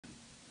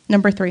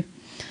Number 3,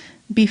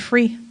 be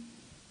free.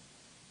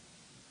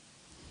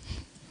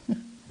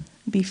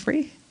 Be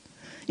free.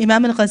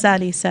 Imam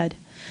al-Ghazali said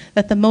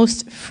that the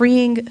most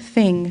freeing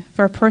thing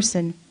for a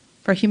person,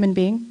 for a human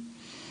being,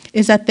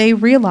 is that they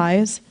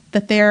realize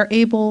that they are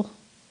able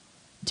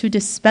to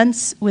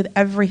dispense with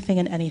everything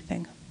and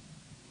anything.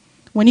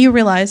 When you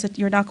realize that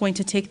you're not going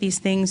to take these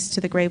things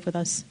to the grave with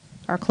us,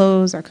 our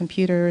clothes, our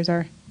computers,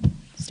 our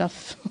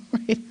stuff,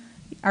 right?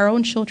 Our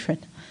own children,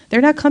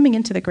 they're not coming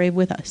into the grave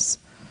with us.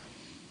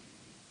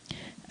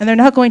 And they're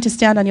not going to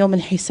stand on Yawm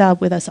al-Hisab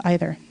with us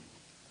either.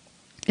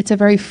 It's a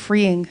very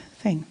freeing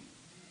thing.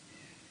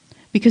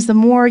 Because the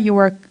more you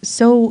are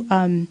so,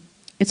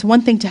 it's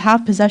one thing to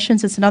have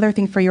possessions, it's another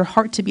thing for your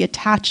heart to be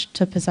attached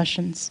to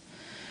possessions.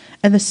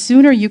 And the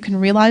sooner you can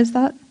realize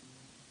that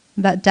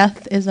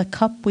death is a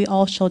cup we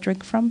all shall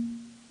drink from,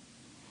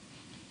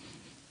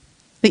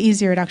 the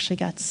easier it actually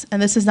gets.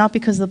 And this is not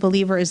because the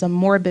believer is a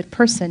morbid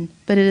person,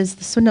 but it is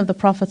the Sunnah of the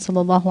Prophet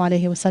Sallallahu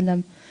Alaihi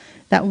Wasallam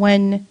that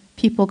when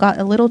people got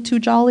a little too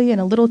jolly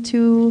and a little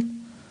too,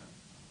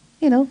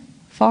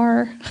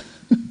 far,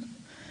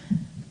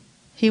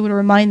 he would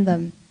remind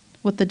them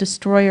with the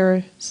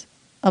destroyers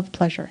of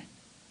pleasure,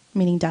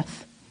 meaning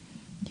death.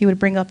 He would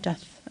bring up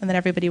death, and then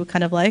everybody would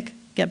kind of like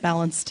get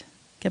balanced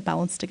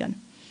again.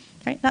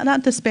 Right?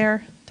 Not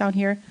despair down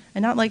here,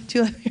 and not like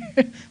too up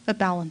here, but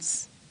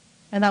balance.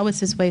 And that was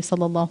his way,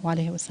 Sallallahu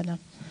Alaihi Wasallam.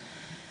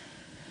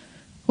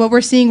 What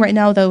we're seeing right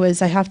now, though,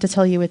 is, I have to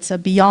tell you, it's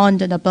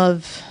beyond and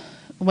above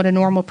what a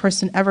normal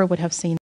person ever would have seen.